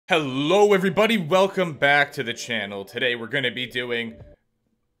Hello everybody, welcome back to the channel. Today we're going to be doing,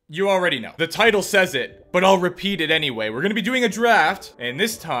 you already know, the title says it, but I'll repeat it anyway. We're going to be doing a draft, and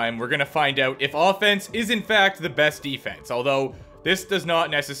this time we're going to find out if offense is in fact the best defense, although this does not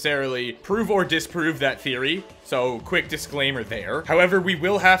necessarily prove or disprove that theory, so quick disclaimer there. However, we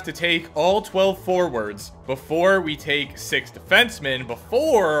will have to take all 12 forwards before we take 6 defensemen,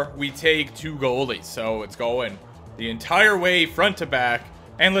 before we take 2 goalies, so it's going the entire way front to back.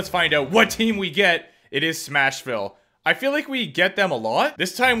 And let's find out what team we get. It is Smashville. I feel like we get them a lot.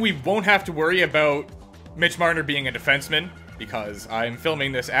 This time we won't have to worry about Mitch Marner being a defenseman, because I'm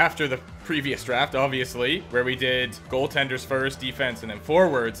filming this after the previous draft, obviously, where we did goaltenders first, defense, and then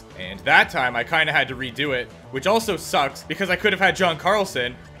forwards. And that time I kind of had to redo it, which also sucks because I could have had John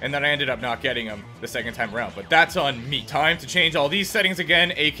Carlson, and then I ended up not getting him the second time around. But that's on me. Time to change all these settings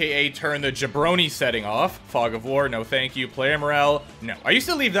again, aka turn the jabroni setting off. Fog of War, no thank you. Player morale, no. I used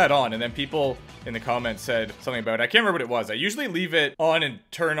to leave that on, and then people in the comments said something about it. I can't remember what it was. I usually leave it on and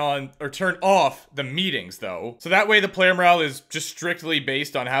turn off the meetings though. So that way the player morale is just strictly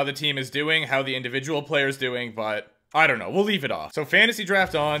based on how the team is doing, how the individual player is doing, but I don't know. We'll leave it off. So fantasy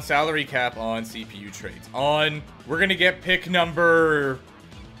draft on, salary cap on, CPU trades on. We're gonna get pick number...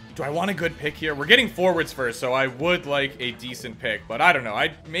 Do I want a good pick here? We're getting forwards first, so I would like a decent pick, but I don't know.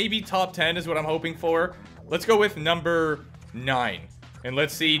 Maybe top 10 is what I'm hoping for. Let's go with number 9. And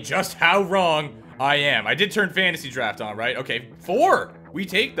let's see just how wrong I am. I did turn fantasy draft on, right? Okay, 4. We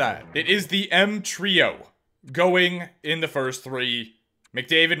take that. It is the M trio going in the first 3.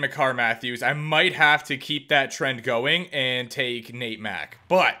 McDavid, McCarr, Matthews. I might have to keep that trend going and take Nate Mack.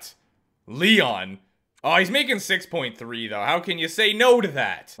 But Leon... Oh, he's making 6.3 though. How can you say no to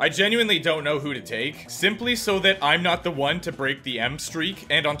that? I genuinely don't know who to take, simply so that I'm not the one to break the M streak.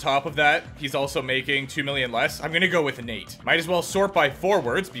 And on top of that, he's also making 2 million less. I'm gonna go with Nate. Might as well sort by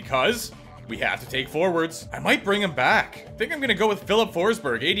forwards because we have to take forwards. I might bring him back. I think I'm gonna go with Philip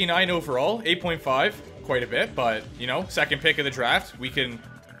Forsberg, 89 overall, 8.5. Quite a bit, but you know, second pick of the draft. We can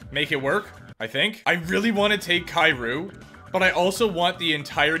make it work, I think. I really want to take Kyrou, but I also want the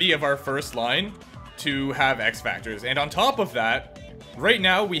entirety of our first line to have X factors. And on top of that, right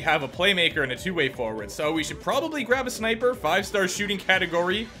now we have a playmaker and a two-way forward, so we should probably grab a sniper, 5-star shooting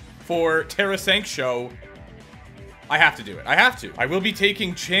category for Tarasenko show. I have to do it. I have to. I will be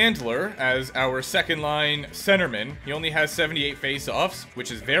taking Chandler as our second line centerman. He only has 78 face-offs, which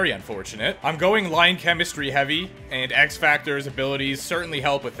is very unfortunate. I'm going line chemistry heavy, and X factors abilities certainly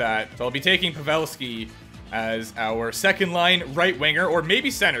help with that. So I'll be taking Pavelski as our second line right winger, or maybe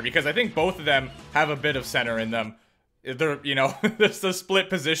center, because I think both of them have a bit of center in them. They're, you know, it's the split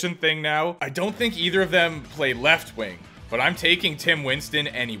position thing now. I don't think either of them play left wing, but I'm taking Tim Winston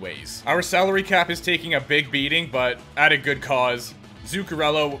anyways. Our salary cap is taking a big beating, but at a good cause.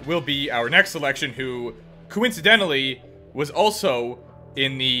 Zuccarello will be our next selection, who coincidentally was also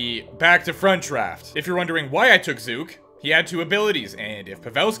in the back to front draft. If you're wondering why I took Zook, he had 2 abilities, and if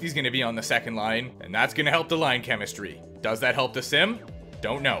Pavelski's gonna be on the second line, then that's gonna help the line chemistry. Does that help the sim?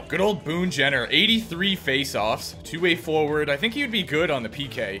 Don't know. Good old Boone Jenner, 83 face-offs, 2-way forward. I think he would be good on the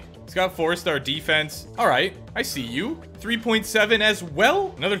PK. He's got 4-star defense. All right, I see you. 3.7 as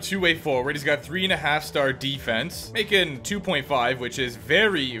well. Another 2-way forward. He's got 3.5-star defense, making 2.5, which is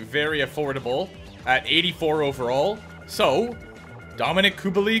very, very affordable at 84 overall. So Dominic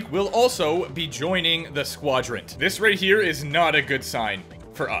Kubalik will also be joining the squadron. This right here is not a good sign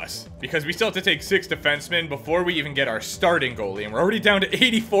for us, because we still have to take 6 defensemen before we even get our starting goalie, and we're already down to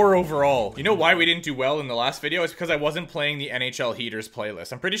 84 overall. You know why we didn't do well in the last video? It's because I wasn't playing the NHL Heaters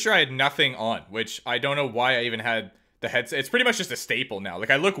playlist. I'm pretty sure I had nothing on, which I don't know why I even had the headset. It's pretty much just a staple now. Like,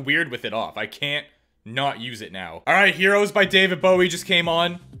 I look weird with it off. I can't not use it now. All right, Heroes by David Bowie just came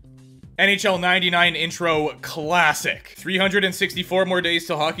on. NHL 99 intro classic. 364 more days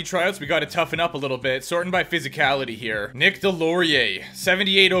till hockey tryouts. We got to toughen up a little bit. Sorting by physicality here. Nick Delorier,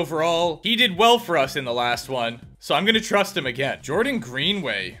 78 overall. He did well for us in the last one, so I'm going to trust him again. Jordan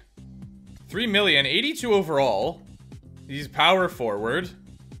Greenway, 3 million, 82 overall. He's power forward.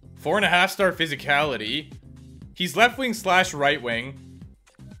 4.5-star physicality. He's left wing / right wing.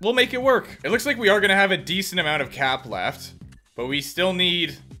 We'll make it work. It looks like we are going to have a decent amount of cap left, but we still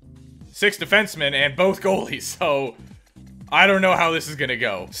need 6 defensemen and both goalies, so I don't know how this is gonna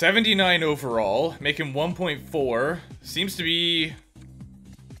go. 79 overall, making 1.4. Seems to be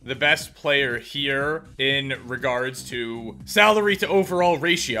the best player here in regards to salary to overall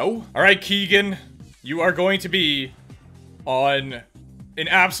ratio. All right, Keegan, you are going to be on an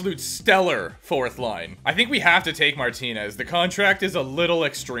absolute stellar 4th line. I think we have to take Martinez. The contract is a little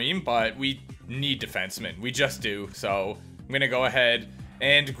extreme, but we need defensemen. We just do, so I'm gonna go ahead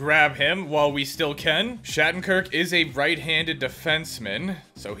and grab him while we still can. Shattenkirk is a right-handed defenseman,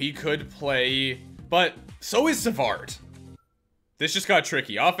 so he could play, but so is Savard. This just got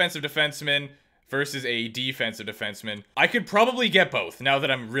tricky. Offensive defenseman versus a defensive defenseman. I could probably get both now that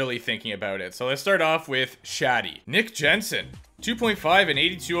I'm really thinking about it. So let's start off with Shatty. Nick Jensen, 2.5 and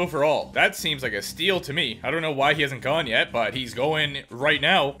 82 overall. That seems like a steal to me. I don't know why he hasn't gone yet, but he's going right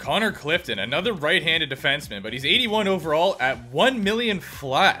now. Connor Clifton, another right-handed defenseman, but he's 81 overall at 1 million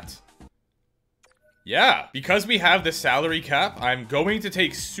flat. Yeah, because we have the salary cap, I'm going to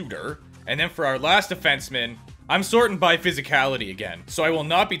take Suter. And then for our last defenseman, I'm sorting by physicality again, so I will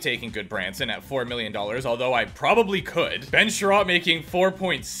not be taking Goodbranson at $4 million, although I probably could. Ben Sherratt making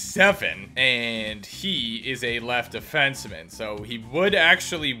 4.7, and he is a left defenseman, so he would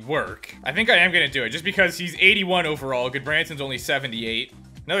actually work. I think I am going to do it, just because he's 81 overall, Goodbranson's only 78.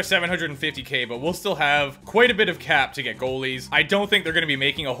 Another 750k, but we'll still have quite a bit of cap to get goalies. I don't think they're going to be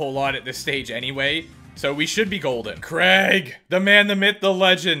making a whole lot at this stage anyway, so we should be golden. Craig, the man, the myth, the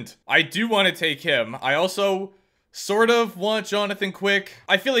legend. I do want to take him. I also sort of want Jonathan Quick.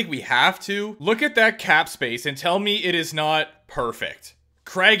 I feel like we have to. Look at that cap space and tell me it is not perfect.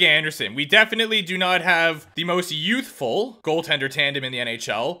 Craig Anderson. We definitely do not have the most youthful goaltender tandem in the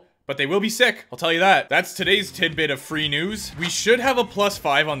NHL, but they will be sick. I'll tell you that. That's today's tidbit of free news. We should have a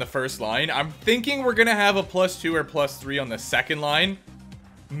 +5 on the first line. I'm thinking we're gonna have a +2 or +3 on the second line.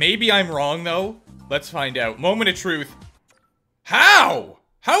 Maybe I'm wrong though. Let's find out. Moment of truth. How?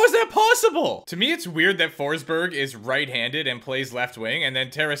 How is that possible? To me, it's weird that Forsberg is right-handed and plays left wing, and then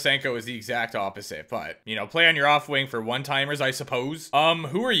Tarasenko is the exact opposite. But, you know, play on your off wing for one-timers, I suppose.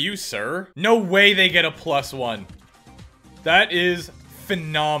 Who are you, sir? No way they get a +1. That is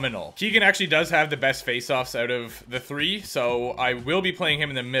phenomenal. Keegan actually does have the best face-offs out of the three, so I will be playing him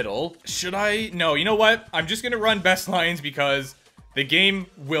in the middle. Should I? No, you know what? I'm just gonna run best lines because the game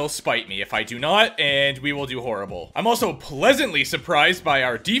will spite me if I do not, and we will do horrible. I'm also pleasantly surprised by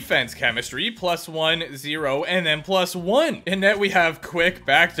our defense chemistry. +1, 0, and then +1. In net, we have Quick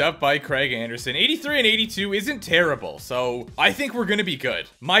backed up by Craig Anderson. 83 and 82 isn't terrible, so I think we're gonna be good.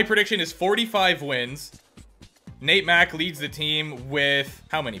 My prediction is 45 wins. Nate Mack leads the team with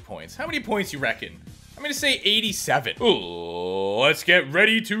how many points? How many points you reckon? I'm gonna say 87. Ooh, let's get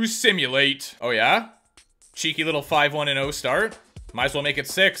ready to simulate. Oh yeah? Cheeky little 5-1-0 start. Might as well make it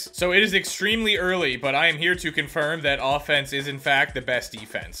 6. So it is extremely early, but I am here to confirm that offense is in fact the best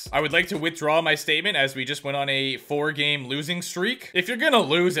defense. I would like to withdraw my statement as we just went on a 4-game losing streak. If you're gonna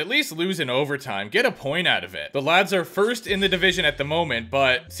lose, at least lose in overtime. Get a point out of it. The lads are first in the division at the moment,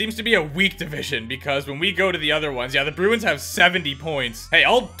 but seems to be a weak division because when we go to the other ones, yeah, the Bruins have 70 points. Hey,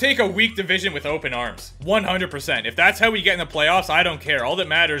 I'll take a weak division with open arms. 100%. If that's how we get in the playoffs, I don't care. All that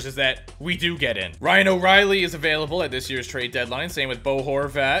matters is that we do get in. Ryan O'Reilly is available at this year's trade deadline. Same with Bo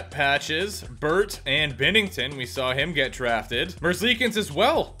Horvat, Patches, Burt, and Binnington. We saw him get drafted. Merzlikins as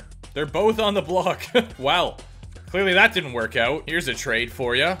well. They're both on the block. Wow. Clearly that didn't work out. Here's a trade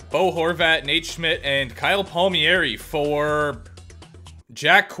for you. Bo Horvat, Nate Schmidt, and Kyle Palmieri for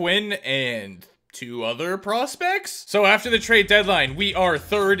Jack Quinn and 2 other prospects? So after the trade deadline, we are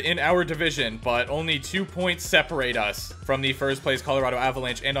 3rd in our division, but only 2 points separate us from the first place Colorado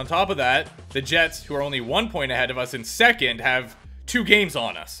Avalanche. And on top of that, the Jets, who are only 1 point ahead of us in second, have 2 games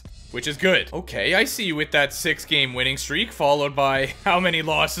on us, which is good. Okay, I see you with that 6-game winning streak, followed by how many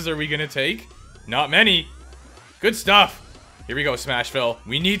losses are we gonna take? Not many. Good stuff. Here we go, Smashville.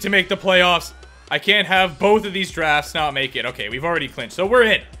 We need to make the playoffs. I can't have both of these drafts not make it. Okay, we've already clinched, so we're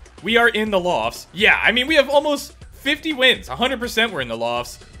in. We are in the lofts. Yeah, I mean, we have almost 50 wins. 100% we're in the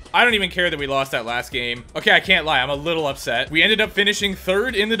lofts. I don't even care that we lost that last game. Okay, I can't lie. I'm a little upset. We ended up finishing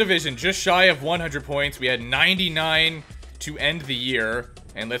 3rd in the division, just shy of 100 points. We had 99 to end the year.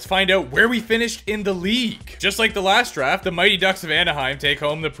 And let's find out where we finished in the league. Just like the last draft, the Mighty Ducks of Anaheim take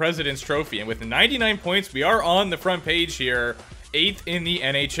home the President's Trophy. And with 99 points, we are on the front page here, 8th in the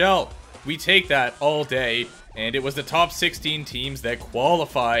NHL. We take that all day. And it was the top 16 teams that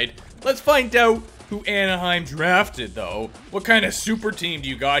qualified. Let's find out who Anaheim drafted, though. What kind of super team do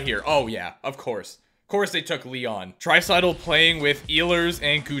you got here? Oh, yeah, of course. Of course they took Leon. Tricidal playing with Ehlers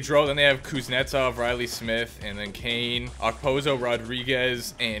and Goudreau. Then they have Kuznetsov, Riley Smith, and then Kane, Okposo,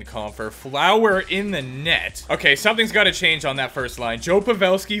 Rodriguez, and Comfer. Flower in the net. Okay, something's got to change on that first line. Joe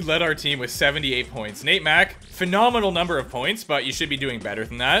Pavelski led our team with 78 points. Nate Mack, phenomenal number of points, but you should be doing better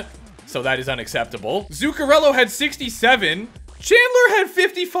than that. So that is unacceptable. Zuccarello had 67. Chandler had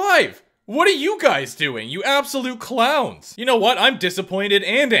 55. What are you guys doing? You absolute clowns. You know what? I'm disappointed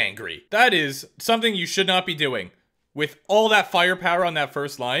and angry. That is something you should not be doing. With all that firepower on that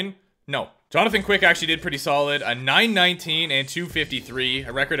first line, no. Jonathan Quick actually did pretty solid. A 919 and 253.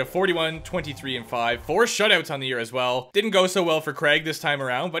 A record of 41, 23, and 5. 4 shutouts on the year as well. Didn't go so well for Craig this time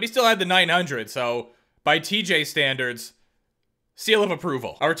around, but he still had the 900. So, by TJ standards, seal of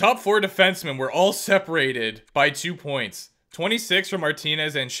approval. Our top 4 defensemen were all separated by 2 points. 26 for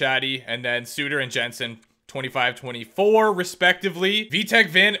Martinez and Shaddy, and then Suter and Jensen 25-24 respectively. Vitek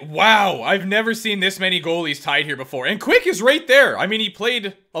Vin, wow, I've never seen this many goalies tied here before. And Quick is right there. I mean, he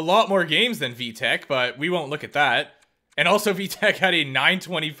played a lot more games than Vitek, but we won't look at that. And also Vitek had a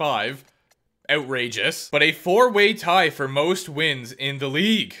 925. Outrageous. But a 4-way tie for most wins in the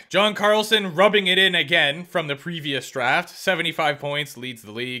league. John Carlson rubbing it in again from the previous draft. 75 points, leads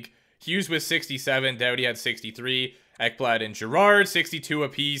the league. Hughes with 67, Doughty had 63. Ekblad and Girard, 62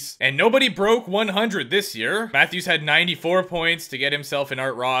 apiece. And nobody broke 100 this year. Matthews had 94 points to get himself an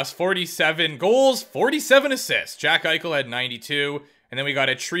Art Ross. 47 goals, 47 assists. Jack Eichel had 92. And then we got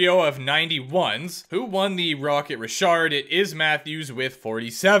a trio of 91s. Who won the Rocket Richard? It is Matthews with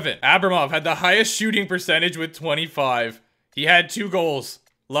 47. Abramov had the highest shooting percentage with 25. He had 2 goals.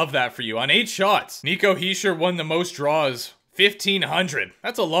 Love that for you. On 8 shots. Nico Hischier won the most draws. 1,500.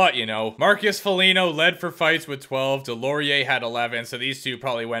 That's a lot, you know. Marcus Foligno led for fights with 12. Delorier had 11, so these two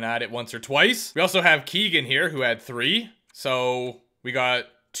probably went at it once or twice. We also have Keegan here, who had 3. So we got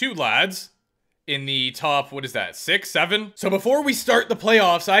 2 lads in the top, what is that, 6, 7? So before we start the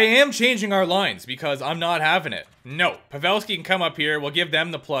playoffs, I am changing our lines because I'm not having it. No, Pavelski can come up here. We'll give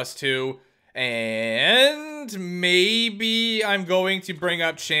them the +2. And maybe I'm going to bring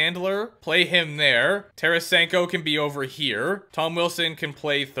up Chandler, play him there. Tarasenko can be over here. Tom Wilson can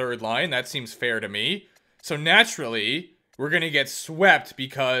play 3rd line. That seems fair to me. So naturally, we're going to get swept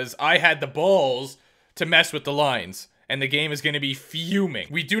because I had the balls to mess with the lines. And the game is going to be fuming.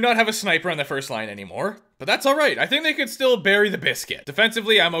 We do not have a sniper on the first line anymore, but that's all right. I think they could still bury the biscuit.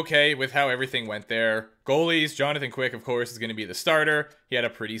 Defensively, I'm okay with how everything went there. Goalies, Jonathan Quick, of course, is going to be the starter. He had a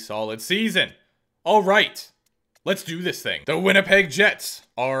pretty solid season. All right, let's do this thing. The Winnipeg Jets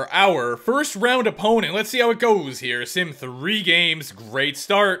are our first round opponent. Let's see how it goes here. Sim 3 games, great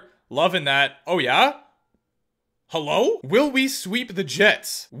start. Loving that. Oh yeah? Hello? Will we sweep the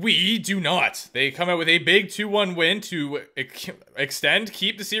Jets? We do not. They come out with a big 2-1 win to extend,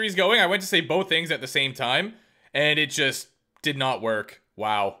 keep the series going. I went to say both things at the same time, and it just did not work.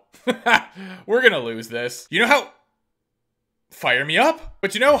 Wow. We're gonna lose this. You know how... Fire me up?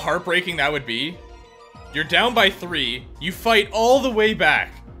 But you know how heartbreaking that would be? You're down by 3. You fight all the way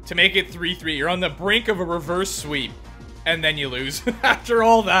back to make it 3-3. You're on the brink of a reverse sweep. And then you lose. After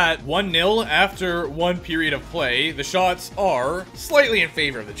all that, 1-0 after 1 period of play. The shots are slightly in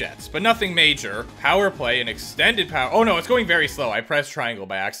favor of the Jets, but nothing major. Power play, an extended power. Oh no, it's going very slow. I pressed triangle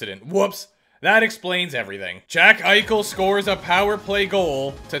by accident. Whoops. That explains everything. Jack Eichel scores a power play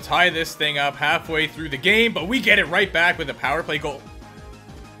goal to tie this thing up halfway through the game, but we get it right back with a power play goal.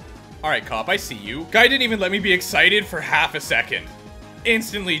 All right, cop, I see you. Guy didn't even let me be excited for half a second.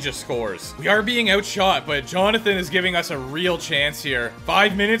 Instantly just scores. We are being outshot, but Jonathan is giving us a real chance here.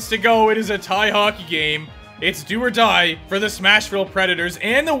 5 minutes to go. It is a tie hockey game. It's do or die for the Smashville Predators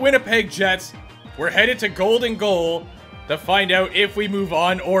and the Winnipeg Jets. We're headed to golden goal to find out if we move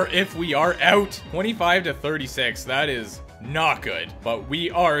on or if we are out. 25-36. That is not good, but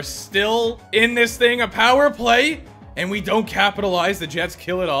we are still in this thing. A power play, and we don't capitalize. The Jets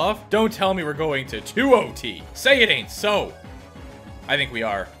kill it off. Don't tell me we're going to 2 OT. Say it ain't so. I think we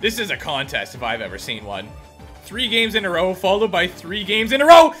are. This is a contest if I've ever seen one. 3 games in a row, followed by 3 games in a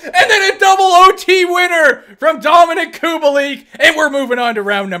row, and then a double OT winner from Dominic Kubalik, and we're moving on to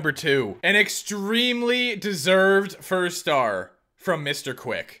round number 2. An extremely deserved first star from Mr.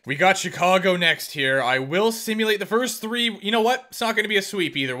 Quick. We got Chicago next here. I will simulate the first 3. You know what? It's not going to be a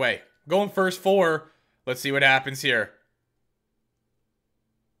sweep either way. Going first 4. Let's see what happens here.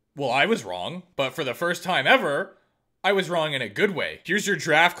 Well, I was wrong, but for the first time ever, I was wrong in a good way. Here's your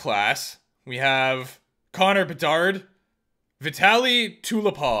draft class. We have Connor Bedard, Vitaly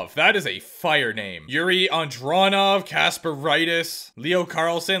Tulipov. That is a fire name. Yuri Andronov, Kasper Reitis, Leo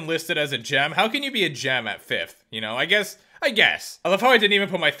Carlson listed as a gem. How can you be a gem at 5th? You know, I guess. I love how I didn't even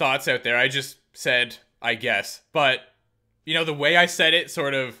put my thoughts out there. I just said, I guess. But, you know, the way I said it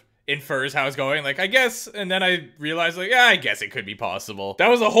sort of infers how it's going. Like, I guess. And then I realized, like, yeah, I guess it could be possible. That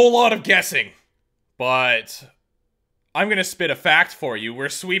was a whole lot of guessing. But I'm going to spit a fact for you. We're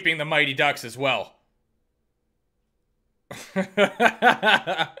sweeping the Mighty Ducks as well.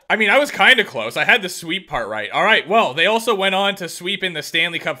 I mean, I was kind of close. I had the sweep part right. All right, well, they also went on to sweep in the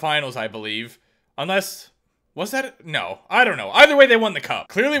Stanley Cup Finals, I believe. Unless Was that? No, I don't know. Either way, they won the cup.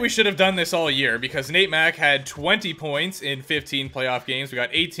 Clearly, we should have done this all year because Nate Mack had 20 points in 15 playoff games. We got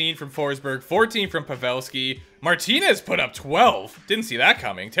 18 from Forsberg, 14 from Pavelski. Martinez put up 12. Didn't see that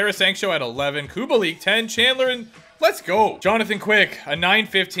coming. Tarasenko had 11. Kubalik 10. Chandler and let's go. Jonathan Quick, a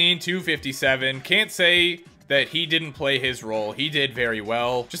 915, 257. Can't say that he didn't play his role. He did very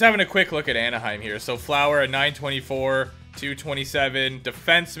well. Just having a quick look at Anaheim here. So Flower, a 924. 227.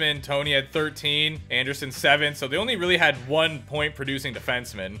 Defenseman, Tony had 13. Anderson 7. So they only really had 1 point producing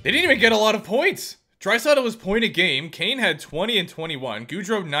defenseman. They didn't even get a lot of points. Draisaitl was point a game. Kane had 20 and 21.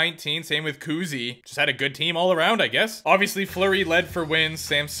 Gaudreau 19. Same with Kuzi. Just had a good team all around, I guess. Obviously, Fleury led for wins.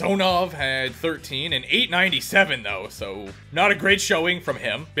 Samsonov had 13 and 897 though. So not a great showing from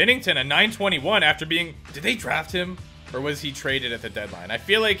him. Binnington a 921 after being... Did they draft him? Or was he traded at the deadline? I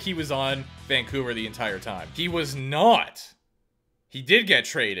feel like he was on Vancouver the entire time. He was not. He did get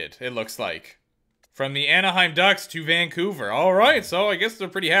traded, it looks like. From the Anaheim Ducks to Vancouver. All right, so I guess they're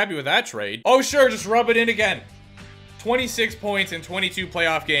pretty happy with that trade. Oh, sure, just rub it in again. 26 points in 22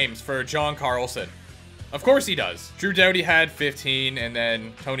 playoff games for John Carlson. Of course he does. Drew Doughty had 15, and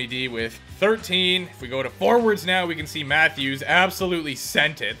then Tony D with 13. If we go to forwards now, we can see Matthews absolutely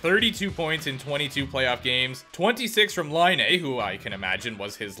sent it. 32 points in 22 playoff games. 26 from Line A, who I can imagine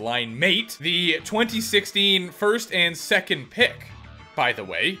was his line mate. The 2016 first and second pick, by the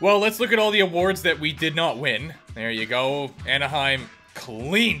way. Well, let's look at all the awards that we did not win. There you go. Anaheim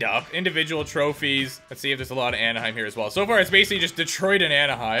cleaned up. Individual trophies. Let's see if there's a lot of Anaheim here as well. So far, it's basically just Detroit and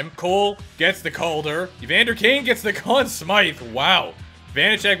Anaheim. Cole gets the Calder. Evander Kane gets the Conn Smythe. Wow.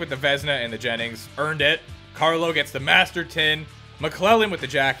 Vanacek with the Vezina and the Jennings. Earned it. Carlo gets the Masterton. McClellan with the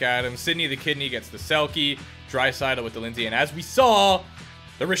Jack Adams. Sidney the Kidney gets the Selke. Draisaitl with the Lindsay. And as we saw,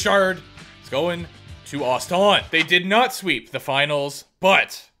 the Richard is going to Austin. They did not sweep the finals,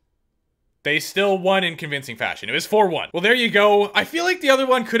 but they still won in convincing fashion. It was 4-1. Well, there you go. I feel like the other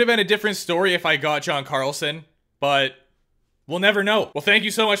one could have been a different story if I got John Carlson, but we'll never know. Well, thank you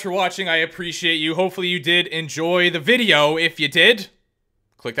so much for watching. I appreciate you. Hopefully you did enjoy the video. If you did,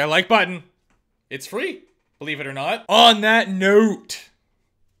 click that like button. It's free, believe it or not. On that note,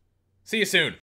 see you soon.